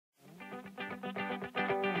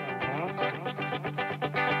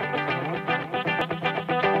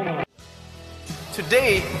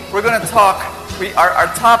today we're going to talk, our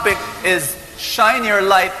topic is Shine Your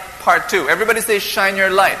Light Part 2. Everybody say Shine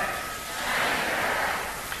Your Light.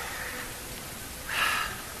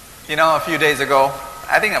 You know, a few days ago,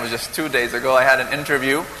 I think it was just 2 days ago, I had an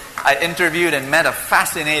interview. I interviewed and met a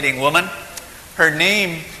fascinating woman. Her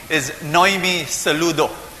name is Noemi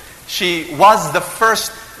Saludo. She was the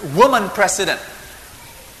first woman president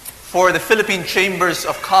for the Philippine Chambers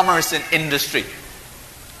of Commerce and Industry.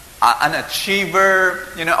 An achiever,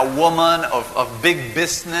 you know, a woman of big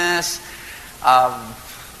business,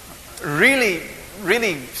 really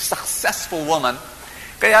successful woman.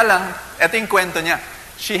 Kaya lang, ito yung kwento niya.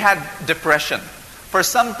 She had depression. For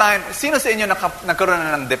some time, sino sa inyo nagkaroon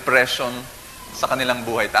na ng depression sa kanilang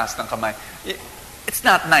buhay? Taas ng kamay. It's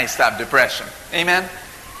not nice to have depression. Amen?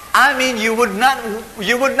 I mean, you would not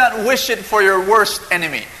wish it for your worst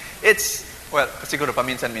enemy. It's, well, siguro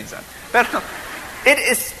paminsan-minsan. Pero, it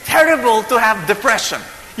is terrible to have depression.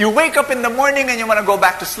 You wake up in the morning and you want to go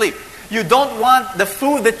back to sleep. You don't want the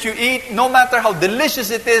food that you eat, no matter how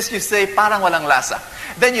delicious it is, you say, parang walang lasa.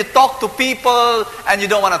 Then you talk to people and you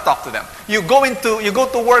don't want to talk to them. You go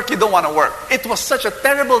to work, you don't want to work. It was such a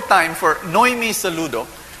terrible time for Noemi Saludo.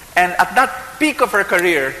 And at that peak of her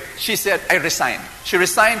career, she said, I resign. She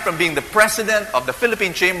resigned from being the president of the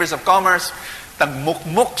Philippine Chambers of Commerce.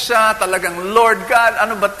 Tagmukmuk siya, talagang, Lord God,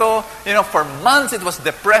 ano ba to? You know, for months it was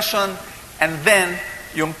depression. And then,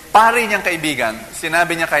 yung pari niyang kaibigan,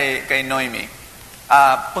 sinabi niya kay Noemi,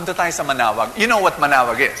 punta tayo sa Manawag. You know what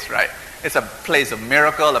Manawag is, right? It's a place of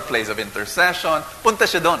miracle, a place of intercession. Punta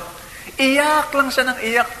siya doon. Iyak lang siya ng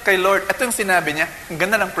iyak kay Lord. Ito yung sinabi niya, ang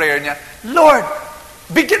ganda ng prayer niya, Lord,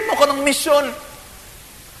 bigyan mo ko ng misyon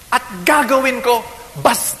at gagawin ko,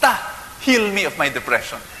 basta heal me of my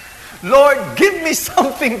depression. Lord, give me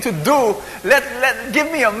something to do. Give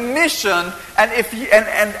me a mission, and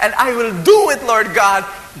and I will do it, Lord God.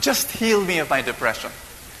 Just heal me of my depression.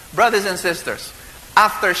 Brothers and sisters,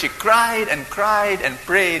 after she cried and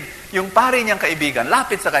prayed, yung pari niyang kaibigan,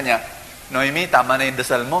 lapit sa kanya, Noemi, tama na yung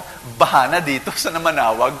dasal mo, baha na dito sa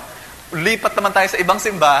Namanawag. Lipat naman tayo sa ibang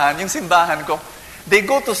simbahan, yung simbahan ko. They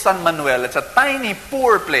go to San Manuel. It's a tiny,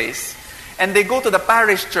 poor place. And they go to the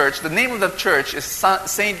parish church. The name of the church is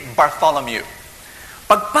Saint Bartholomew.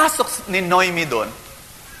 Pagpasok ni Noemi doon,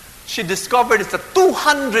 she discovered it's a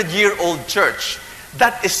 200-year-old church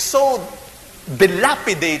that is so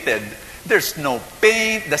dilapidated. There's no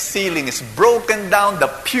paint, the ceiling is broken down, the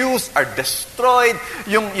pews are destroyed,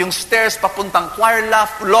 yung stairs papuntang choir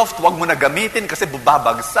loft, wag mo na gamitin kasi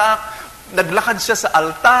bubabagsak. Naglakad siya sa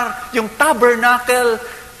altar, yung tabernacle,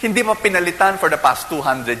 hindi pa pinalitan for the past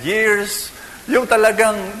 200 years. Yung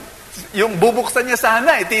talagang, yung bubuksan niya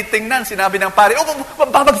sana, ititingnan, sinabi ng pare,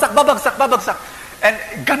 babagsak.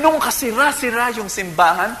 And ganun kasira-sira yung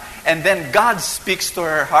simbahan. And then God speaks to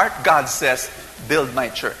her heart. God says, build my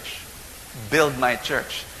church. Build my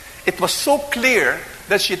church. It was so clear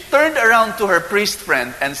that she turned around to her priest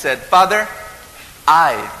friend and said, Father,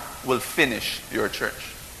 I will finish your church.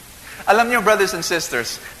 Alam niyo, brothers and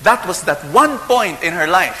sisters, that was that one point in her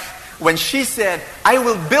life when she said,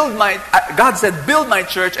 God said, build my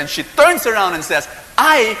church, and she turns around and says,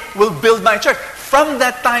 I will build my church. From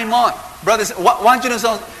that time on, brothers, want you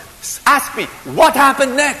to ask me, what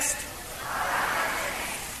happened next?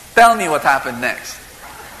 Tell me what happened next.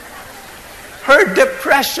 Her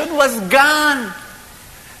depression was gone.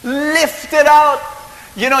 Lifted out.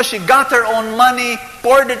 You know, she got her own money,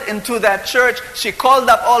 poured it into that church. She called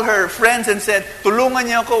up all her friends and said, tulungan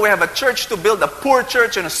niyo ako, we have a church to build, a poor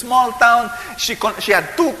church in a small town. She had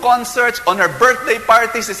 2 concerts. On her birthday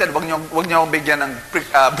party, she said, wag niyo ako bigyan ng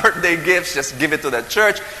birthday gifts, just give it to the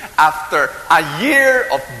church. After a year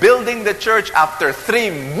of building the church, after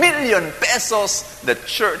 3 million pesos, the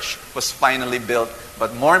church was finally built.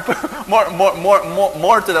 But more to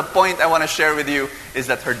the point I want to share with you is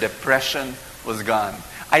that her depression was gone.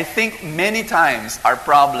 I think many times our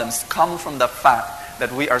problems come from the fact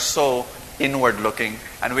that we are so inward looking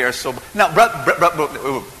and we are so... Now,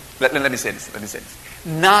 let me say this.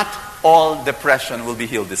 Not all depression will be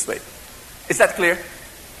healed this way. Is that clear?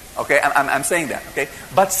 Okay, I'm saying that, okay?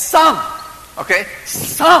 But some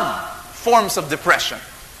forms of depression.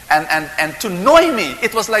 And to Noemi,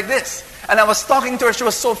 it was like this. And I was talking to her, she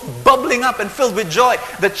was so bubbling up and filled with joy.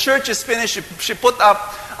 The church is finished. She put up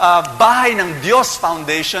Bahay ng Dios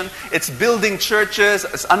Foundation. It's building churches.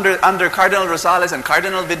 It's under Cardinal Rosales and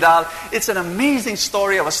Cardinal Vidal. It's an amazing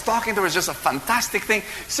story. I was talking to her. It's just a fantastic thing.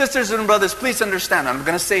 Sisters and brothers, please understand. I'm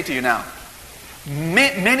going to say to you now.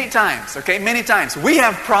 Many times, we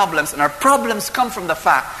have problems, and our problems come from the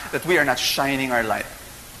fact that we are not shining our light.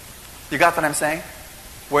 You got what I'm saying?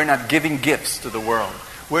 we're not giving gifts to the world.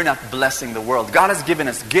 We're not blessing the world. God has given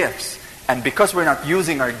us gifts. And because we're not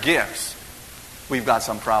using our gifts, we've got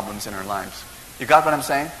some problems in our lives. You got what I'm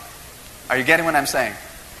saying? Are you getting what I'm saying?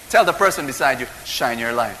 Tell the person beside you, shine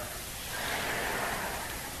your light.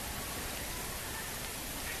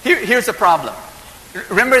 Here's the problem.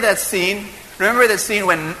 Remember that scene? Remember that scene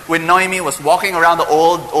when Noemi was walking around the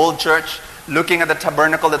old church, looking at the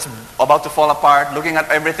tabernacle that's about to fall apart, looking at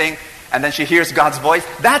everything, and then she hears God's voice?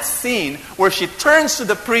 That scene where she turns to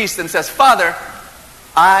the priest and says, Father,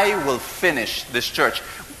 I will finish this church.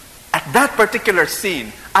 At that particular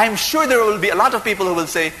scene, I'm sure there will be a lot of people who will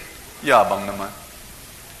say, yabang naman.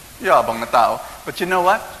 Yabang na tao. But you know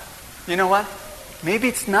what? You know what? Maybe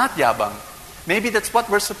it's not yabang. Maybe that's what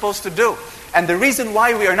we're supposed to do. And the reason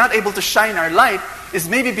why we are not able to shine our light is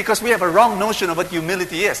maybe because we have a wrong notion of what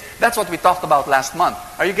humility is. That's what we talked about last month.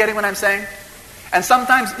 Are you getting what I'm saying? And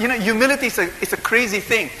sometimes, humility is a crazy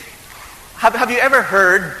thing. Have you ever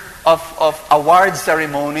heard of award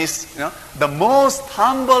ceremonies? The most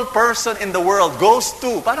humble person in the world goes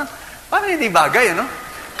to. Parang hindi bagay,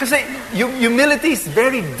 Because humility is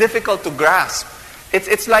very difficult to grasp.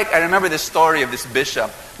 It's like, I remember the story of this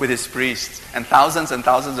bishop with his priests and thousands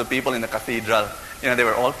of people in the cathedral. They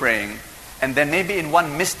were all praying. And then maybe in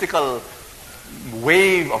one mystical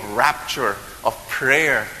wave of rapture, of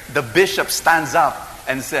prayer, the bishop stands up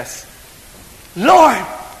and says, Lord,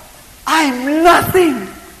 I'm nothing!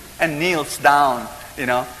 And kneels down,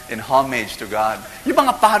 in homage to God. Yung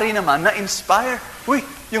mga pari naman na-inspire. Uy,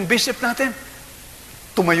 yung bishop natin,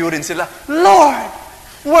 tumayo rin sila. Lord,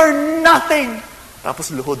 we're nothing!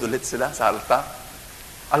 Tapos luhod ulit sila sa altar.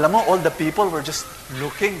 Alam mo, all the people were just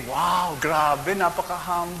looking, wow, grabe,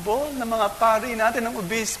 napaka-humble na mga pari natin ng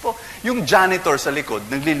obispo. Yung janitor sa likod,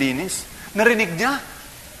 naglilinis. Narinig niya,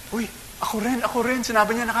 uy, ako rin.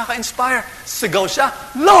 Sinabi niya, nakaka-inspire. Sigaw siya,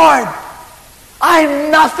 Lord, I'm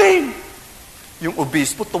nothing! Yung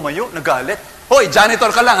obispo tumayo, nagalit. Hoy,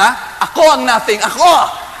 janitor ka lang ha? Ako ang nothing, ako!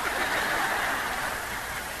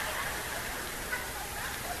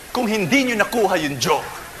 Kung hindi nyo nakuha yung joke,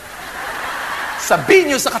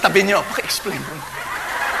 sabihin nyo sa katabi nyo, paki-explain mo.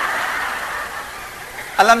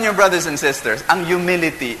 Alam nyo, brothers and sisters, ang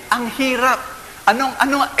humility, ang hirap.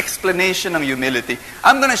 Anong explanation ng humility?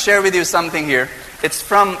 I'm gonna share with you something here. It's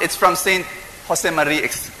from Saint Jose Maria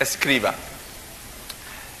Escriva.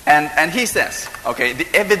 And he says, okay, the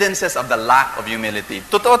evidences of the lack of humility.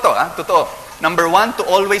 Totoo to, totoo. Number 1, to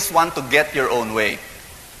always want to get your own way.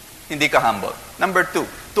 Hindi ka humble. Number 2,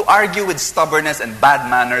 to argue with stubbornness and bad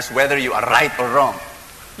manners whether you are right or wrong.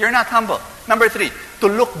 You're not humble. Number 3, to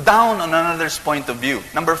look down on another's point of view.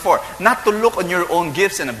 Number 4, not to look on your own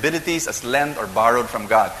gifts and abilities as lent or borrowed from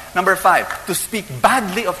God. Number 5, to speak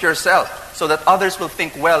badly of yourself so that others will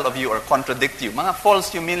think well of you or contradict you. Mga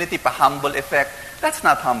false humility, pa-humble effect. That's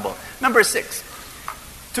not humble. Number 6,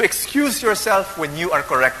 to excuse yourself when you are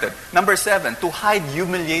corrected. Number 7, to hide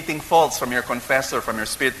humiliating faults from your confessor, from your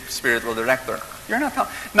spiritual director. You're not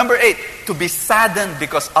humble. Number 8, to be saddened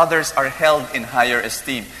because others are held in higher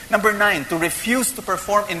esteem. Number 9, to refuse to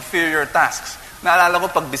perform inferior tasks. Naalala ko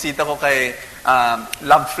pag bisita ko kay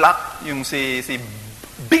Love Flock, yung si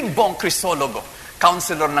Bing Bong Crisologo,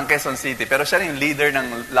 counselor ng Quezon City. Pero siya rin yung leader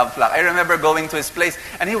ng Love Flock. I remember going to his place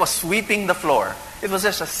and he was sweeping the floor. It was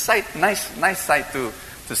just a sight, nice sight to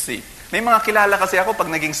see. May mga kilala kasi ako pag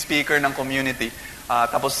naging speaker ng community,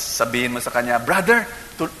 tapos sabihin mo sa kanya, brother,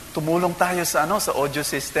 tumulong tayo sa audio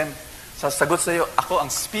system. Sasagot sa'yo, ako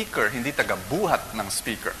ang speaker, hindi taga-buhat ng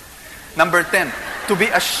speaker. Number 10, to be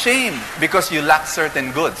ashamed because you lack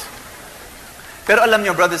certain goods. Pero alam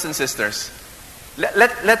niyo, brothers and sisters,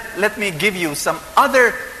 let me give you some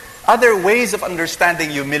other ways of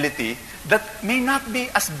understanding humility that may not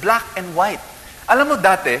be as black and white. Alam mo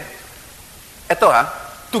dati, eto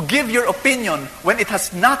to give your opinion when it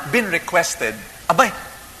has not been requested, abay,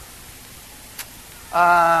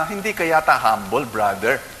 hindi ka yata humble,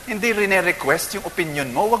 brother. Hindi rine-request yung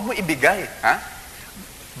opinion mo, wag mo ibigay.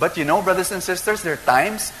 But you know, brothers and sisters, there are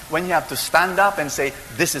times when you have to stand up and say,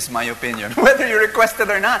 this is my opinion, whether you request it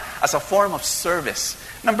or not, as a form of service.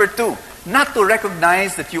 Number 2, not to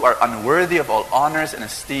recognize that you are unworthy of all honors and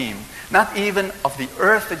esteem, not even of the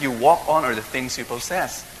earth that you walk on or the things you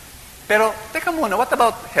possess. Pero, teka muna, what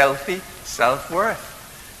about healthy self-worth?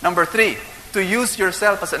 Number 3, to use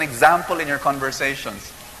yourself as an example in your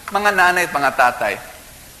conversations. Mga nanay at mga tatay,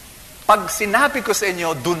 pag sinabi ko sa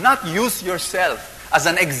inyo, do not use yourself as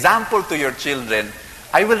an example to your children,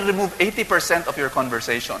 I will remove 80% of your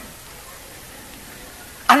conversation.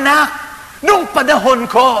 Anak, nung panahon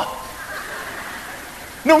ko,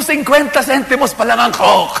 nung 50 centimos pa lang ang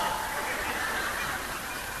Coke,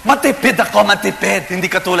 Matipid ako, matipid. Hindi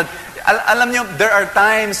katulad. Alam nyo, there are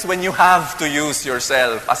times when you have to use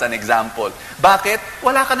yourself as an example. Bakit?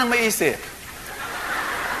 Wala ka nang maisip.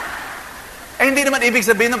 Hindi naman ibig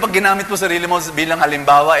sabihin nung pag ginamit mo sarili mo bilang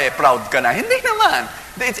halimbawa, proud ka na. Hindi naman.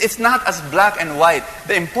 It's not as black and white.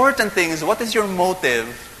 The important thing is, what is your motive?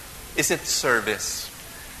 Is it service?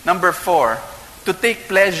 Number 4, to take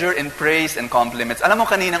pleasure in praise and compliments. Alam mo,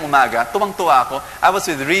 kaninang umaga, tuwang-tuwa ako. I was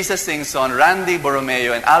with Risa Singson, Randy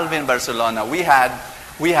Borromeo, and Alvin Barcelona. We had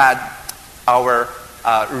our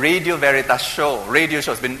Radio Veritas show. Radio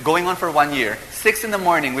show. It's been going on for 1 year. 6 in the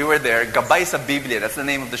morning, we were there. Gabay sa Biblia. That's the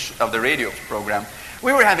name of the radio program.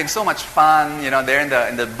 We were having so much fun, there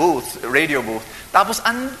in the booth, radio booth. Tapos,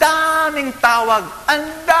 ang daming tawag, ang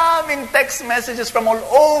daming text messages from all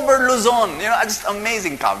over Luzon. Just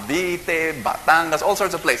amazing. Cavite, Batangas, all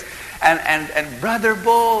sorts of places. And Brother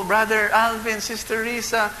Bo, Brother Alvin, Sister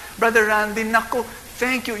Risa, Brother Randy, naku,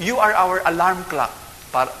 thank you. You are our alarm clock.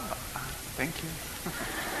 Thank you.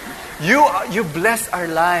 You bless our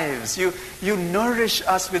lives. You nourish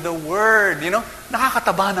us with the word.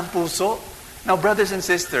 Nakakataba ng puso. Now, brothers and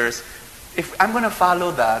sisters, if I'm going to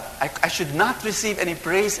follow that, I should not receive any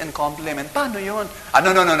praise and compliment. Paano yun?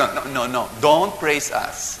 No. Don't praise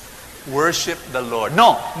us. Worship the Lord.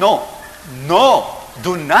 No.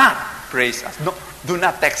 Do not praise us. No, do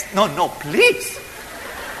not text. No, please.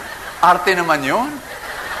 Arte naman yun.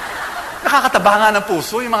 Nakakataba nga ng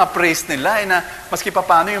puso yung mga praise nila na maski pa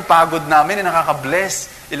paano yung pagod namin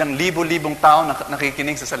nakaka-bless ilang libo-libong tao na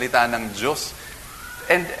nakikinig sa salita ng Diyos.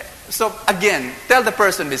 And so again, tell the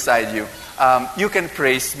person beside you, you can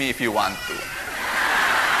praise me if you want to.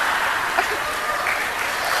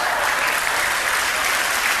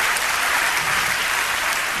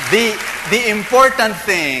 The important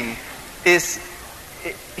thing is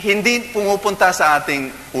hindi pumupunta sa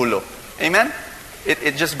ating ulo. Amen?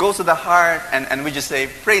 It just goes to the heart and we just say,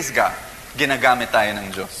 praise God. Ginagamit tayo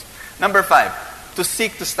ng Diyos. Number 5, to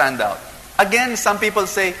seek to stand out. Again, some people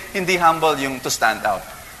say, hindi humble yung to stand out.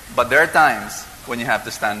 But there are times when you have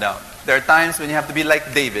to stand out. There are times when you have to be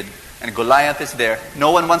like David, and Goliath is there.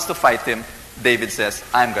 No one wants to fight him. David says,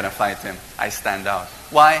 I'm going to fight him. I stand out.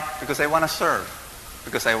 Why? Because I want to serve.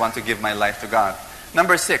 Because I want to give my life to God.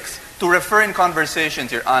 Number 6, to refer in conversation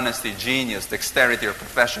to your honesty, genius, dexterity, or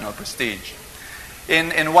professional prestige.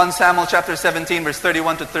 In 1 Samuel chapter 17, verse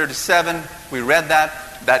 31 to 37, we read that.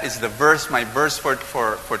 That is my verse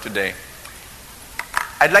for today.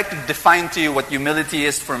 I'd like to define to you what humility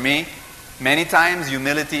is for me. Many times,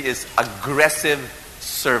 humility is aggressive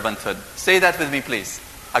servanthood. Say that with me, please.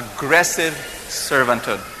 Aggressive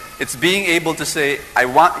servanthood. It's being able to say,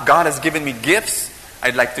 God has given me gifts.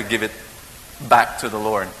 I'd like to give it back to the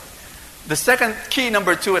Lord. The second key,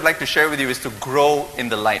 number 2, I'd like to share with you is to grow in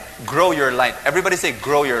the light. Grow your light. Everybody say,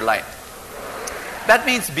 grow your light. That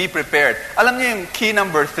means be prepared. Alam niyo yung key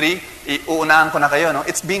number 3, uunahan ko na kayo, no?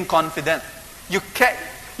 It's being confident.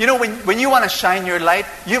 When you want to shine your light,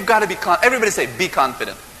 you've got to be confident. Everybody say, be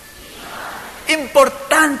confident.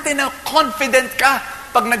 Importante na confident ka.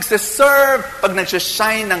 Pag nagsiserve, pag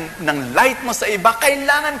nagsishine ng light mo sa iba,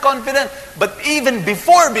 kailangan confident. But even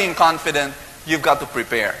before being confident, you've got to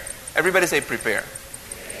prepare. Everybody say prepare.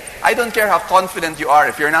 I don't care how confident you are.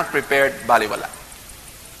 If you're not prepared, baliwala.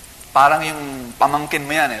 Parang yung pamangkin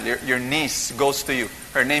mo yan. Your niece goes to you.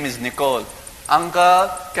 Her name is Nicole. Uncle,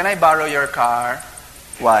 can I borrow your car?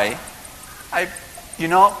 Why?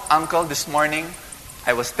 Uncle, this morning,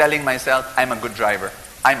 I was telling myself, I'm a good driver.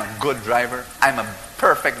 I'm a good driver. I'm a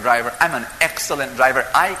perfect driver. I'm an excellent driver.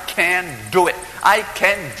 I can do it. I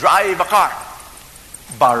can drive a car.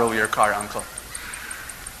 Borrow your car, Uncle.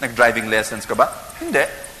 Nag-driving lessons ka ba? Hindi.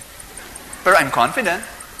 Pero I'm confident.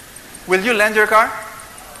 Will you lend your car?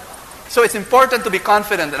 So it's important to be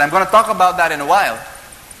confident, and I'm going to talk about that in a while.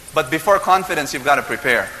 But before confidence, you've got to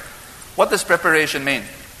prepare. What does preparation mean?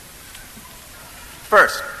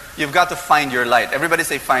 First, you've got to find your light. Everybody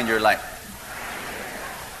say, find your light.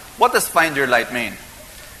 What does find your light mean?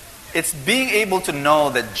 It's being able to know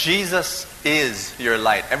that Jesus is your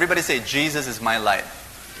light. Everybody say, Jesus is my light.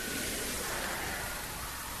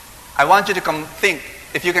 I want you to think,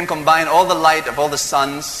 if you can combine all the light of all the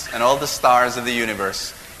suns and all the stars of the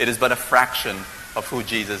universe, it is but a fraction of who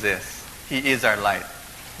Jesus is. He is our light.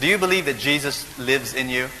 Do you believe that Jesus lives in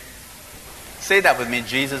you? Say that with me.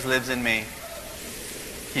 Jesus lives in me.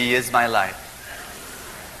 He is my light.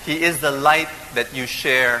 He is the light that you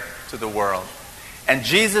share to the world. And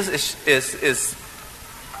Jesus is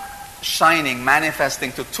shining,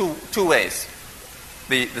 manifesting to two ways.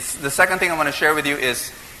 The second thing I want to share with you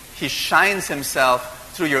is He shines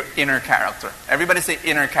Himself through your inner character. Everybody say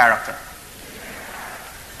inner character.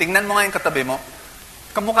 tingnan mo nga yung katabi mo,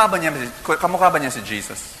 kamukha ba niya si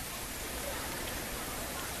Jesus?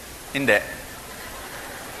 Hindi.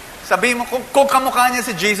 Sabihin mo, kung kamukha niya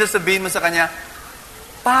si Jesus, sabihin mo sa kanya,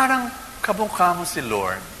 parang kamukha mo si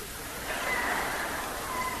Lord.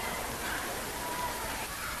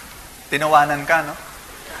 Tinawanan ka, no?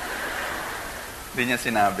 Hindi niya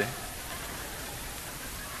sinabi.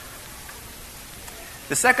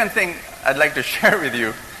 The second thing I'd like to share with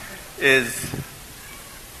you is,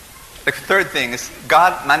 the third thing is,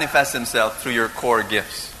 God manifests Himself through your core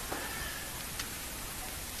gifts.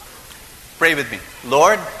 Pray with me.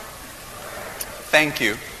 Lord, thank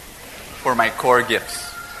you for my core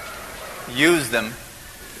gifts. Use them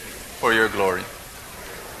for your glory.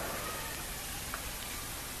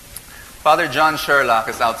 Father John Sherlock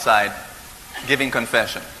is outside giving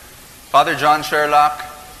confession. Father John Sherlock,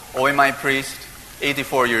 OMI priest,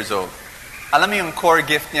 84 years old. Alam mo yung core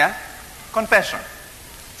gift niya? Confession.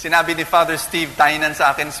 Sinabi ni Father Steve Tainan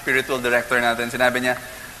sa akin, spiritual director natin, sinabi niya,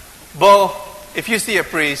 Bo, if you see a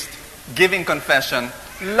priest giving confession,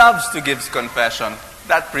 loves to give confession,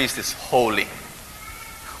 that priest is holy.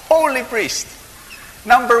 Holy priest.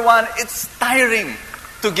 Number one, it's tiring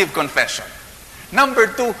to give confession. Number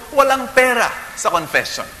two, walang pera sa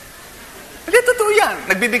confession. Hindi, totoo yan.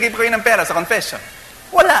 Nagbibigay pa kayo ng pera sa confession.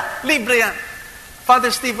 Wala. Libre yan.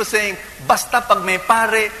 Father Steve was saying, basta pag may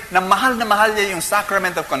pare na mahal niya yung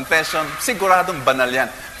sacrament of confession, siguradong banal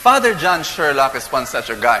yan. Father John Sherlock is one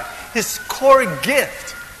such a guy. His core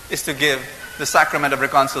gift is to give the sacrament of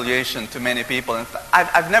reconciliation to many people. And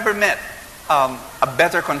I've never met a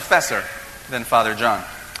better confessor than Father John.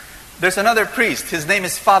 There's another priest. His name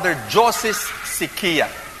is Father Joseph Sikia.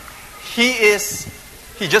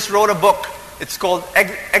 He just wrote a book. It's called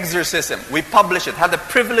Exorcism. We publish it. Had the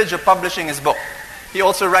privilege of publishing his book. He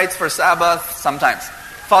also writes for Sabbath sometimes.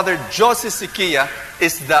 Father Joseph Sikia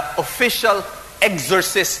is the official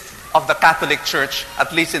exorcist of the Catholic Church,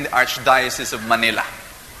 at least in the Archdiocese of Manila.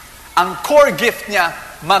 Ang core gift niya,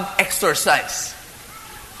 mag-exorcise.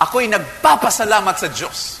 Ako'y nagpapasalamat sa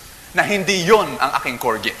Diyos na hindi yon ang aking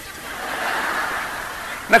core gift.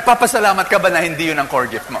 Nagpapasalamat ka ba na hindi yun ang core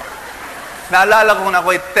gift mo? Naalala ko na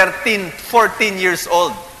ako'y 13, 14 years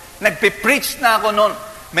old. Nagpipreach na ako noon.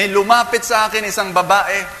 May lumapit sa akin isang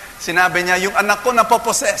babae. Sinabi niya, yung anak ko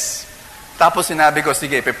napoposes. Tapos sinabi ko,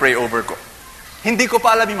 sige, pray over ko. Hindi ko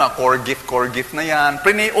pa alam yung mga core gift na yan.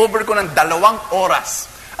 Pray over ko ng 2 oras.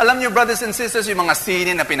 Alam niyo, brothers and sisters, yung mga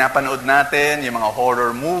sine na pinapanood natin, yung mga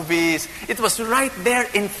horror movies, it was right there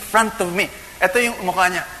in front of me. Ito yung mukha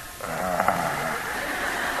niya.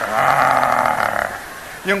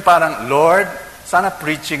 Yung parang, Lord, sana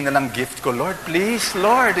preaching na lang gift ko. Lord, please,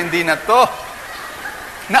 Lord, hindi na to.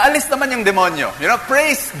 Naalis naman yung demonyo. You know,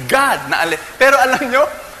 praise God, naalis. Pero alam nyo,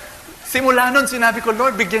 simula nun sinabi ko,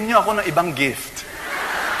 Lord, bigyan nyo ako ng ibang gift.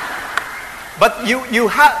 But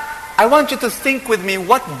I want you to think with me,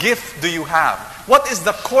 what gift do you have? What is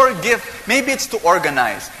the core gift? Maybe it's to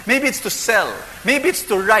organize. Maybe it's to sell. Maybe it's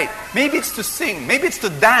to write. Maybe it's to sing. Maybe it's to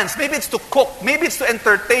dance. Maybe it's to cook. Maybe it's to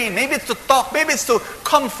entertain. Maybe it's to talk. Maybe it's to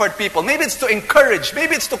comfort people. Maybe it's to encourage.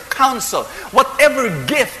 Maybe it's to counsel. Whatever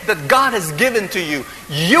gift that God has given to you,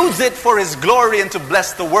 use it for His glory and to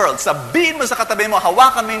bless the world. Sabihin mo sa katabi mo,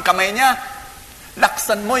 hawakan mo yung kamay niya,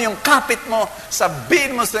 laksan mo yung kapit mo,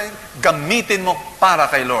 sabihin mo sa gamitin mo para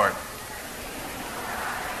kay Lord.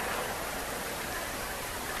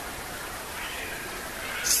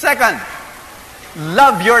 Second,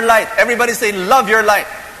 love your light. Everybody say, love your light.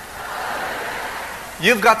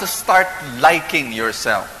 You've got to start liking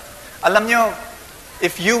yourself. Alam nyo,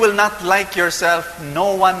 if you will not like yourself,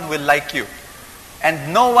 no one will like you.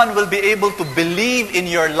 And no one will be able to believe in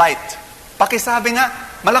your light. Pakisabi nga,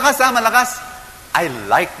 malakas malakas. I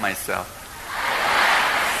like myself.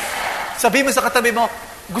 Sabi mo sa katabi mo,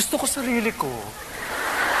 gusto ko sarili ko.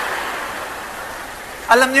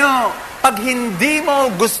 Alam nyo, pag hindi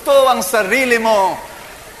mo gusto ang sarili mo,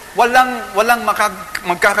 walang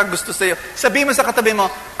magkakagusto sa iyo. Sabi mo sa katabi mo,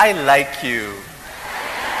 I like you.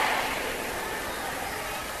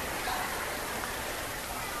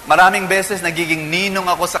 Maraming beses nagiging ninong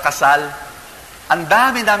ako sa kasal. Ang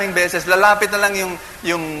daming beses. Lalapit na lang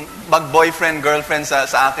yung mag-boyfriend, girlfriend sa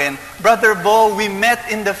akin. Brother Bo, we met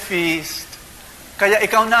in the feast. Kaya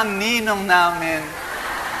ikaw na ang ninong namin.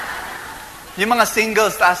 Yung mga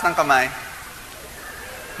singles, taas ng kamay.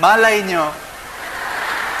 Malay nyo.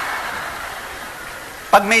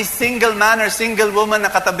 Pag may single man or single woman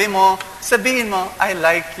na katabi mo, sabihin mo, I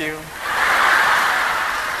like you.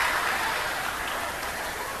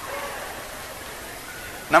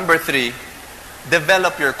 Number 3,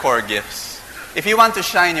 develop your core gifts. If you want to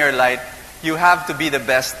shine your light, you have to be the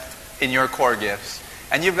best in your core gifts.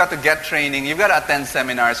 And you've got to get training, you've got to attend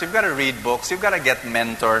seminars, you've got to read books, you've got to get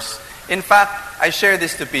mentors. In fact, I share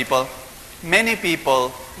this to people. Many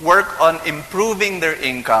people work on improving their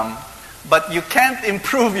income, but you can't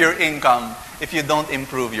improve your income if you don't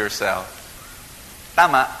improve yourself.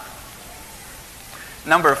 Tama?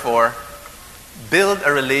 Number 4, build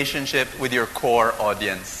a relationship with your core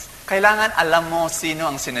audience. Kailangan alam mo sino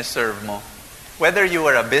ang sineserve mo. Whether you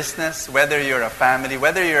are a business, whether you're a family,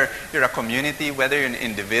 whether you're a community, whether you're an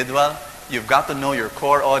individual, you've got to know your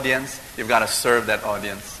core audience. You've got to serve that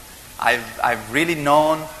audience. I've really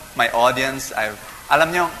known my audience.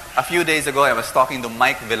 Alam nyo, a few days ago, I was talking to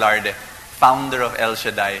Mike Velarde, founder of El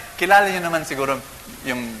Shaddai. Kilala nyo naman siguro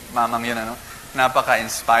yung mamang yun, ano?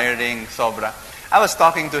 Napaka-inspiring, sobra. I was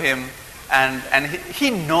talking to him, and he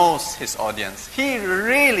knows his audience. He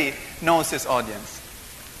really knows his audience.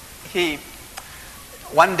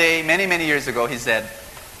 One day, many, many years ago, he said,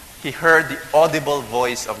 he heard the audible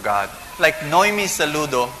voice of God. Like Noemi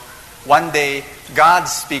Saludo, one day, God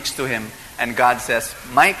speaks to him, and God says,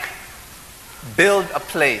 Mike, build a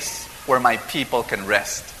place where my people can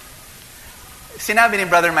rest. Sinabi ni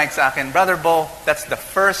Brother Mike sa akin, Brother Bo, that's the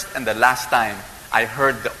first and the last time I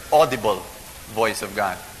heard the audible voice of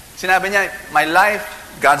God. Sinabi niya, my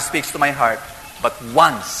life, God speaks to my heart, but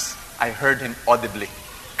once I heard Him audibly.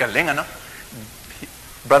 Galing, ano?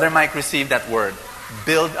 Brother Mike received that word,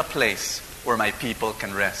 build a place where my people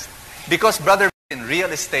can rest. Because Brother in real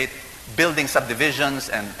estate, building subdivisions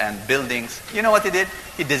and buildings, you know what he did?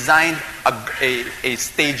 He designed a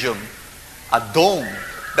stadium, a dome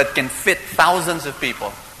that can fit thousands of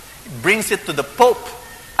people. He brings it to the Pope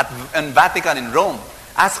in Vatican in Rome,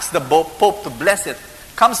 asks the Pope to bless it,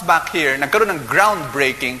 comes back here, nagkaroon ng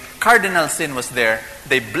groundbreaking, Cardinal Sin was there,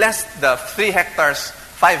 they blessed the 3 hectares,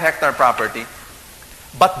 5 hectare property.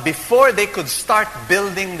 But before they could start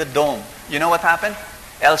building the dome, you know what happened?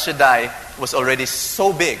 El Shaddai was already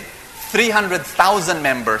so big, 300,000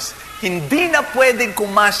 members, hindi na pwedeng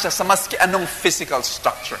kumasya sa maski anong physical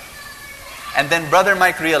structure. And then Brother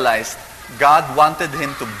Mike realized God wanted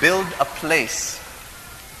him to build a place,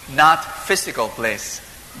 not physical place,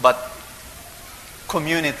 but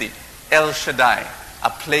community, El Shaddai, a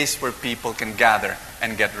place where people can gather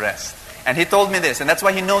and get rest. And he told me this, and that's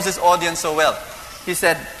why he knows his audience so well. He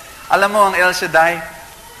said, alam mo ang El Shaddai,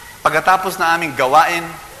 pagkatapos na aming gawain,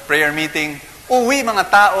 prayer meeting, uwi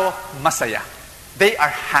mga tao, masaya. They are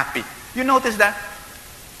happy. You notice that?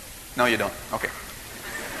 No, you don't. Okay.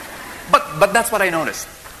 But that's what I noticed.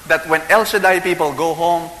 That when El Shaddai people go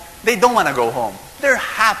home, they don't want to go home. They're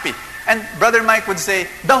happy. And Brother Mike would say,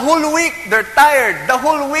 the whole week they're tired. The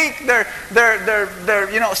whole week they're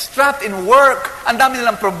strapped in work. Ang dami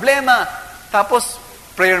nilang problema. Tapos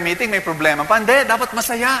prayer meeting may problema pa. Hindi, dapat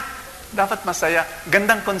masaya. Dapat masaya.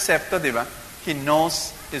 Gandang konsepto, di ba? He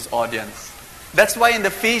knows his audience. That's why in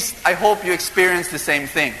the feast, I hope you experience the same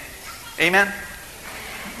thing. Amen?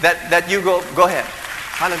 That you go ahead.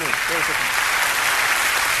 Hallelujah.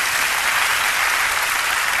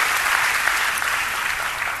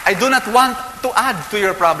 I do not want to add to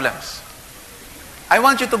your problems. I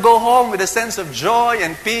want you to go home with a sense of joy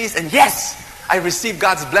and peace. And yes, I receive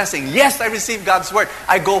God's blessing. Yes, I receive God's word.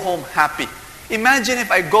 I go home happy. Imagine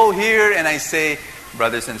if I go here and I say,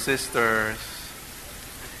 brothers and sisters,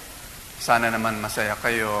 sana naman masaya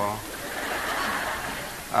kayo.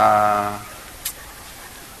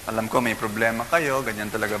 Alam ko may problema kayo, ganyan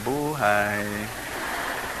talaga buhay.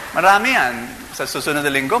 Marami yan. Sa susunod na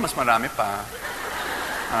linggo, mas marami pa.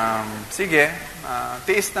 Sige,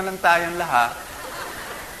 tiis na lang tayong lahat.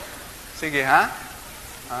 Sige, ha?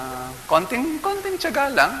 Konting tiyaga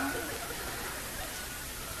lang.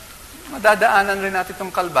 Madadaanan rin natin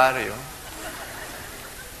itong kalbaryo.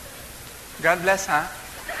 God bless, ha?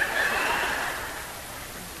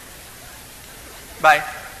 Bye.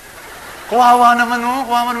 Kawawa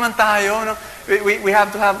naman tayo. No?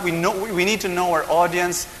 We need to know our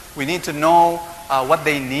audience. We need to know what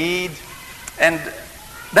they need. And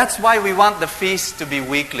that's why we want the feast to be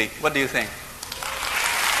weekly. What do you think?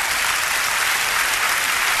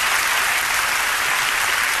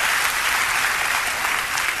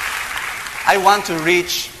 I want to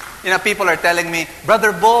reach, people are telling me,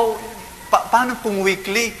 Brother Bo, paano kung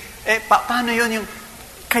weekly? Paano yun yung,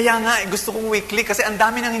 kaya nga, gusto kong weekly kasi ang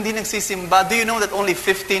dami nang hindi nagsisimba. Do you know that only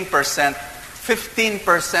 15%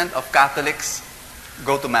 of Catholics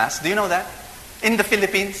go to Mass? Do you know that? In the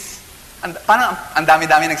Philippines? Parang ang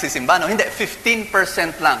dami-dami nagsisimba, no? Hindi,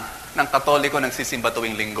 15% lang ng Katoliko nagsisimba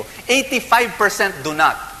tuwing linggo. 85% do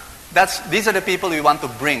not. These are the people we want to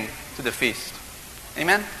bring to the feast.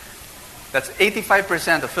 Amen? That's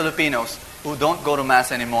 85% of Filipinos who don't go to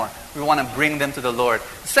Mass anymore. We want to bring them to the Lord.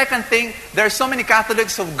 Second thing, there are so many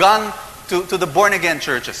Catholics who've gone to the born-again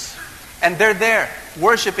churches. And they're there,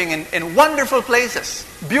 worshiping in wonderful places,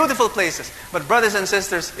 beautiful places. But brothers and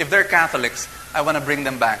sisters, if they're Catholics, I want to bring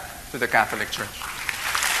them back to the Catholic Church.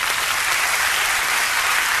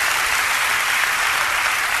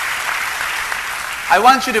 I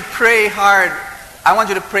want you to pray hard. I want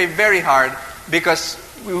you to pray very hard because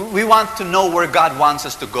we want to know where God wants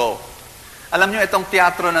us to go. Alam nyo, itong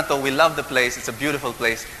teatro na to, we love the place. It's a beautiful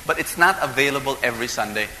place. But it's not available every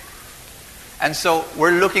Sunday. And so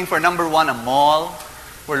we're looking for, number one, a mall.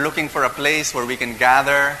 We're looking for a place where we can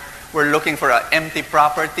gather. We're looking for an empty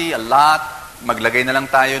property, a lot. Maglagay na lang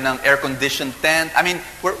tayo ng air-conditioned tent. I mean,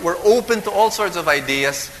 we're open to all sorts of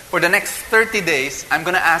ideas. For the next 30 days, I'm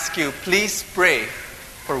going to ask you, please pray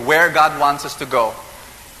for where God wants us to go.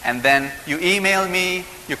 And then you email me,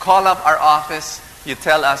 you call up our office, you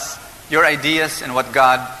tell us your ideas and what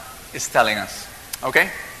God is telling us.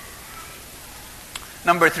 Okay?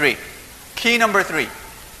 Number 3. Key number 3.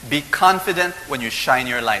 Be confident when you shine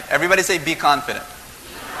your light. Everybody say, be confident.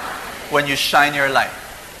 When you shine your light.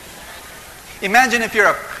 Imagine if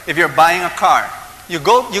you're buying a car. You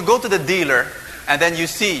go to the dealer and then you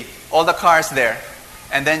see all the cars there.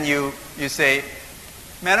 And then you say,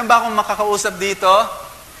 meron ba akong makakausap dito?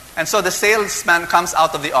 And so the salesman comes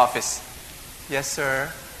out of the office. Yes,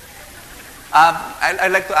 sir.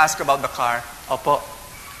 I'd like to ask about the car. Opo.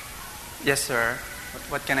 Yes, sir.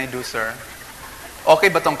 What can I do, sir? Okay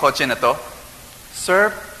ba tong kotse na to?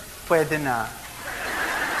 Sir, pwede na.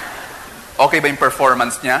 Okay ba yung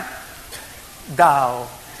performance niya? Daw.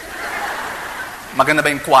 Maganda ba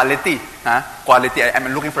yung quality? Ha? Quality.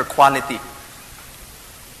 I'm looking for quality.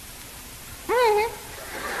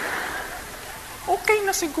 Okay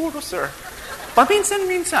na siguro, sir.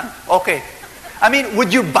 Paminsan-minsan. Okay. I mean,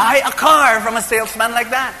 would you buy a car from a salesman like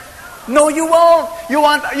that? No, you won't. You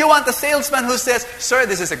want a salesman who says, sir,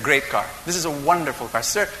 this is a great car. This is a wonderful car.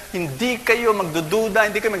 Sir, hindi kayo magdududa,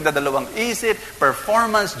 hindi kayo magdadalawang isip.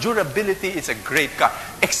 Performance, durability, it's a great car.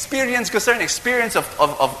 Experience ko, sir, an experience of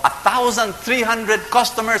 1,300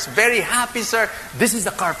 customers, very happy, sir. This is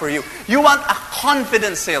the car for you. You want a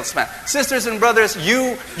confident salesman. Sisters and brothers,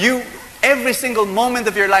 every single moment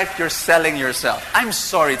of your life, you're selling yourself. I'm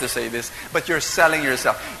sorry to say this, but you're selling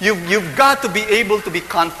yourself. You've got to be able to be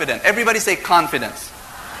confident. Everybody say confidence.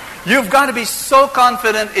 You've got to be so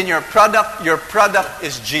confident in your product. Your product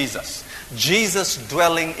is Jesus. Jesus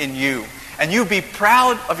dwelling in you. And you be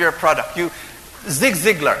proud of your product. Zig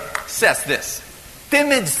Ziglar says this.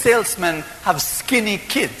 Timid salesmen have skinny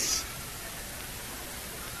kids.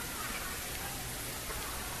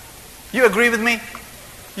 You agree with me?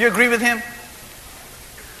 You agree with him?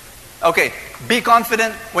 Okay, be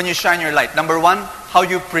confident when you shine your light. Number 1, how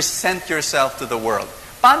you present yourself to the world.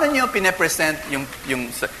 Paano nyo pine-present yung...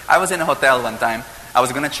 I was in a hotel one time. I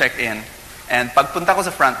was gonna check in. And pagpunta ko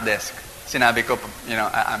sa front desk, sinabi ko,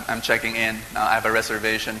 I'm checking in. Now I have a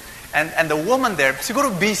reservation. And the woman there,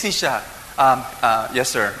 siguro busy siya. Yes,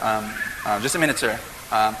 sir. Just a minute, sir.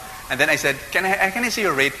 And then I said, can I see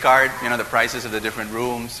your rate card? The prices of the different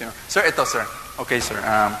rooms. Sir, ito, sir. Okay, sir.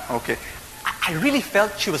 Okay. I really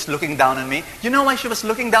felt she was looking down on me. You know why she was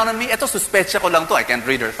looking down on me? Ito, suspecha ko lang to. I can't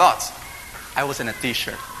read her thoughts. I was in a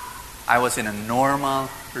t-shirt. I was in a normal,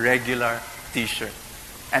 regular t-shirt.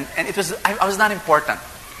 And I was not important.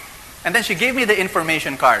 And then she gave me the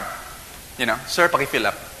information card. Sir, paki-fill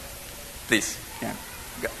up. Please. Yan.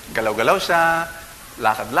 Galaw-galaw siya.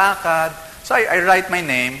 Lakad-lakad. So I write my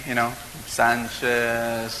name,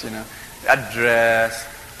 Sanchez, address.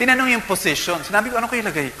 Tinanong yung position. Sinabi ko, ano ko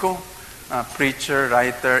ilagay ko? Preacher,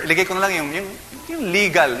 writer. Ilagay ko na lang yung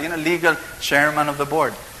legal, legal chairman of the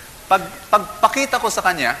board. Pagpakita ko sa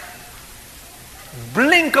kanya,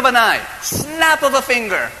 blink of an eye, snap of a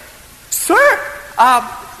finger. Sir,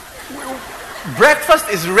 breakfast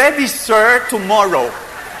is ready, sir, tomorrow.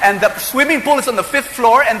 And the swimming pool is on the 5th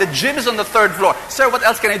floor and the gym is on the 3rd floor. Sir, what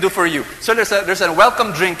else can I do for you? Sir, there's a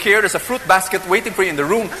welcome drink here. There's a fruit basket waiting for you in the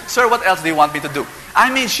room. Sir, what else do you want me to do? I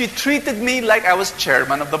mean, she treated me like I was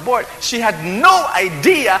chairman of the board. She had no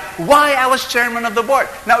idea why I was chairman of the board.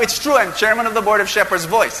 Now, it's true, I'm chairman of the board of Shepherd's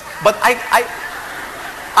Voice. But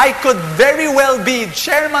I could very well be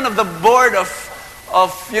chairman of the board of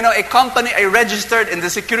a company I registered in the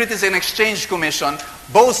Securities and Exchange Commission,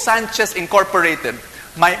 Bo Sanchez Incorporated.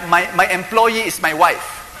 My employee is my wife.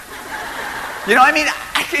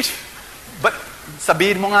 But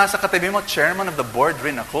sabihin mo nga sa katabi mo, chairman of the board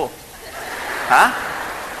rin ako. Huh?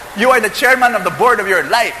 You are the chairman of the board of your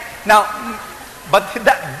life. Now, but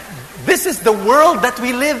this is the world that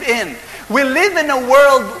we live in. We live in a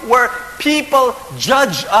world where people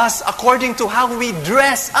judge us according to how we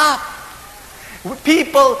dress up.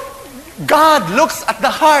 God looks at the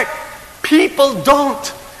heart. People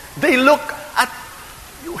don't. They look at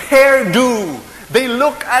hairdo. They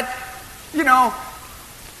look at,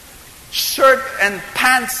 shirt and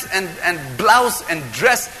pants and blouse and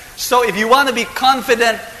dress. So if you want to be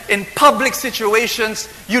confident in public situations,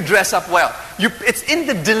 you dress up well. It's in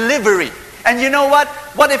the delivery. And you know what?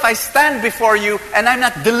 What if I stand before you and I'm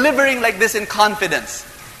not delivering like this in confidence?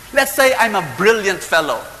 Let's say I'm a brilliant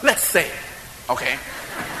fellow. Let's say. Okay?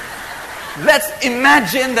 Let's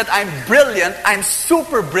imagine that I'm brilliant. I'm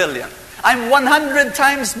super brilliant. I'm 100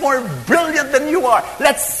 times more brilliant than you are.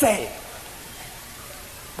 Let's say.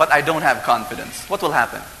 But I don't have confidence. What will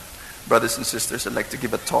happen? Brothers and sisters, I'd like to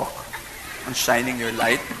give a talk on shining your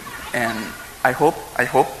light. And I hope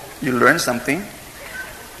you learn something.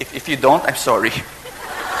 If you don't, I'm sorry.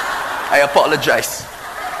 I apologize.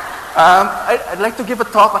 I'd like to give a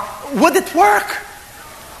talk. Would it work?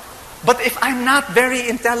 But if I'm not very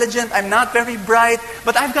intelligent, I'm not very bright,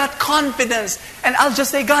 but I've got confidence, and I'll just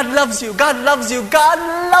say, God loves you, God loves you, God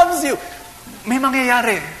loves you. May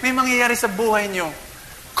mangyayari sa buhay niyo.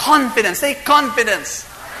 Confidence, say confidence.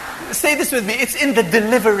 Say this with me, it's in the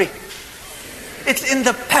delivery. It's in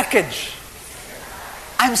the package.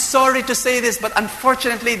 I'm sorry to say this, but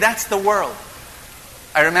unfortunately, that's the world.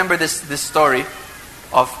 I remember this story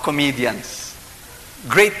of comedians.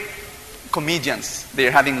 Great comedians.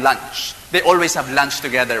 They're having lunch. They always have lunch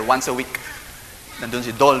together once a week. Nandun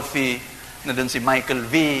si Dolphy, nandun si Michael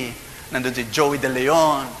V, nandun si Joey De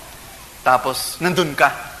Leon. Tapos, nandun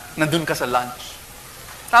ka sa lunch.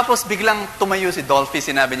 Tapos, biglang tumayo si Dolphy,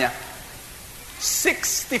 sinabi niya,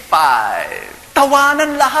 65.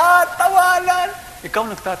 Tawanan lahat, tawanan. Ikaw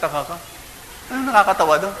nagtataka ka. Ano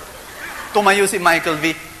nakakatawa doon? Tumayo si Michael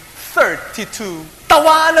V, 32.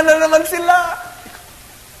 Tawanan na naman sila.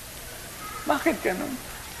 Bakit ganun?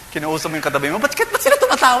 Kinuusap mo yung katabi mo, ba't sila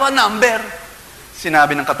tumatawa? Number.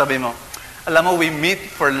 Sinabi ng katabi mo, alam mo, we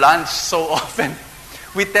meet for lunch so often.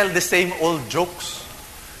 We tell the same old jokes.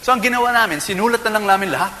 So ang ginawa namin, sinulat na lang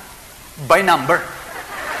namin lahat. By number.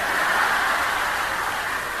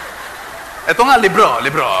 Ito nga, libro.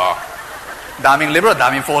 Daming libro,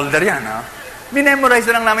 daming folder yan. Ha? Minemorize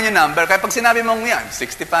na lang namin yung number. Kaya pag sinabi mong yan,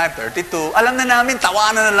 65, 32, alam na namin,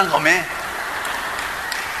 tawanan na lang kami.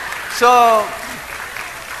 So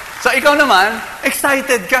ikaw naman,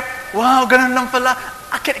 excited ka. Wow, ganun lang pala.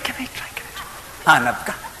 Can I try? Hanap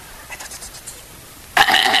ka.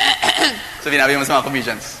 So binabi mo sa mga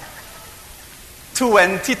comedians,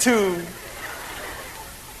 22.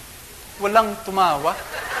 Walang tumawa.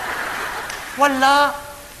 Wala.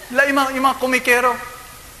 Yung mga komikero.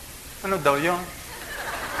 Ano daw yun?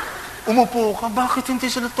 Umupo ka. Bakit hindi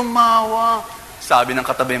sila tumawa? Sabi ng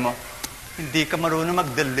katabi mo, hindi ka marunong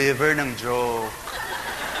mag-deliver ng joke.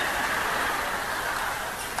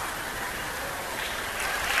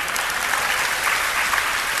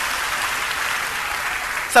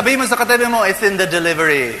 Sabi mo sa katabi mo, it's in the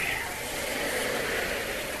delivery.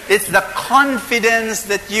 It's the confidence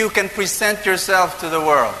that you can present yourself to the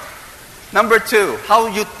world. Number 2, how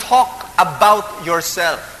you talk about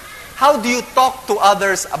yourself. How do you talk to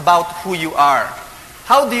others about who you are?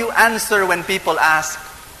 How do you answer when people ask,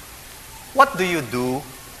 what do you do?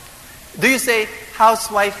 Do you say,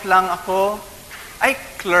 housewife lang ako? Ay,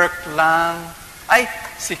 clerk lang. Ay,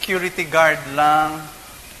 security guard lang.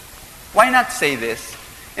 Why not say this?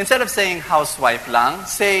 Instead of saying housewife lang,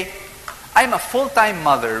 say, I'm a full-time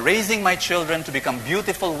mother raising my children to become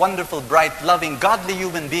beautiful, wonderful, bright, loving, godly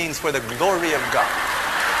human beings for the glory of God.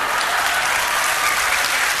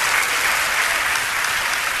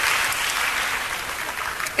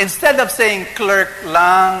 Instead of saying clerk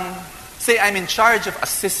lang, say I'm in charge of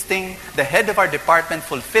assisting the head of our department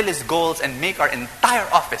fulfill his goals and make our entire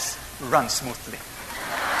office run smoothly.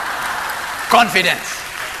 Confidence.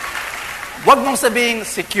 Wag mong sabing,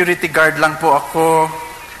 security guard lang po ako.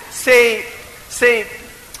 Say,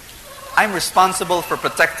 I'm responsible for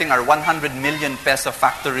protecting our 100 million peso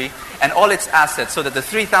factory and all its assets so that the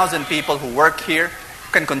 3,000 people who work here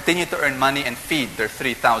can continue to earn money and feed their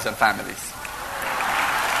 3,000 families.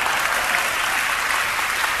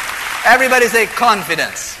 Everybody say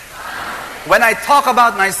confidence. When I talk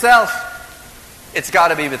about myself, it's got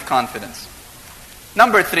to be with confidence.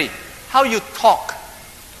 Number 3, how you talk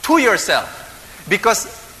to yourself. Because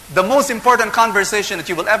the most important conversation that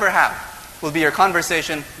you will ever have will be your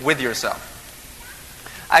conversation with yourself.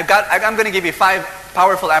 I'm going to give you 5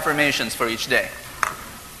 powerful affirmations for each day.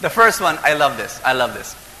 The first one, I love this.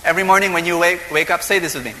 Every morning when you wake up, say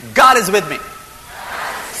this with me. God is with me.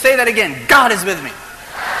 Say that again. God is with me.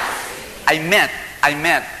 I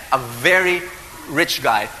met a very rich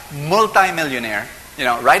guy, multi-millionaire,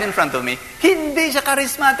 right in front of me. Hindi siya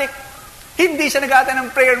charismatic. Hindi siya nag-attend ng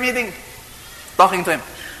prayer meeting. Talking to him.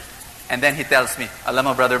 And then he tells me, alam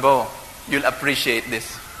mo, Brother Bo, you'll appreciate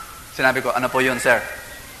this. Sinabi ko, ano po yun, sir?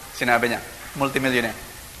 Sinabi niya, multimillionaire.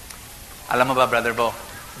 Alam mo ba, Brother Bo,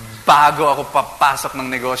 bago ako papasok ng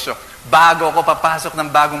negosyo, bago ako papasok ng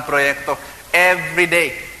bagong proyekto, every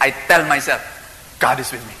day, I tell myself, God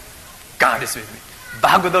is with me. God is with me.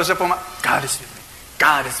 Bago daw siya God is with me.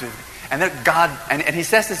 God is with me. And then and he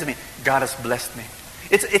says this to me, God has blessed me.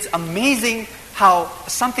 It's amazing how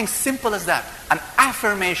something simple as that, an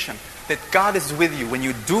affirmation that God is with you when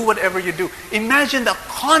you do whatever you do. Imagine the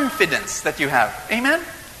confidence that you have. Amen?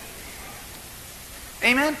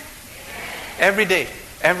 Amen? Every day,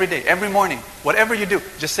 every morning, whatever you do,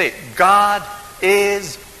 just say, God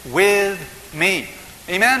is with me.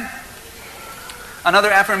 Amen?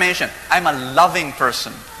 Another affirmation, I'm a loving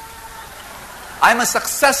person. I'm a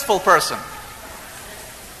successful person.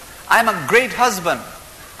 I'm a great husband.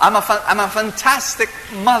 I'm a fantastic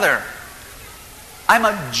mother. I'm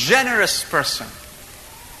a generous person.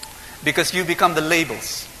 Because you become the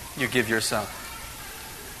labels you give yourself.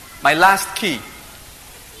 My last key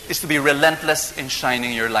is to be relentless in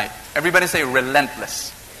shining your light. Everybody say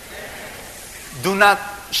relentless. Do not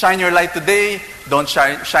shine your light today. Don't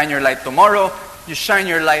shine your light tomorrow. You shine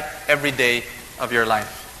your light every day of your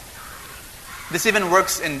life. This even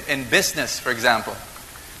works in business, for example.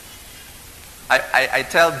 I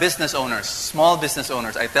tell business owners, small business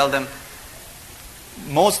owners, I tell them,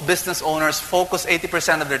 most business owners focus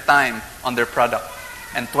 80% of their time on their product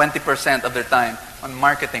and 20% of their time on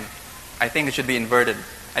marketing. I think it should be inverted.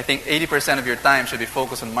 I think 80% of your time should be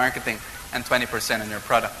focused on marketing and 20% on your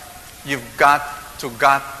product. You've got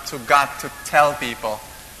to tell people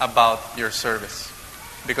about your service.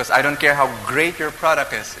 Because I don't care how great your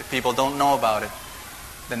product is, if people don't know about it,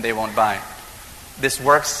 then they won't buy. This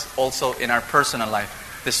works also in our personal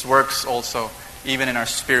life. This works also even in our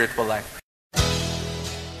spiritual life.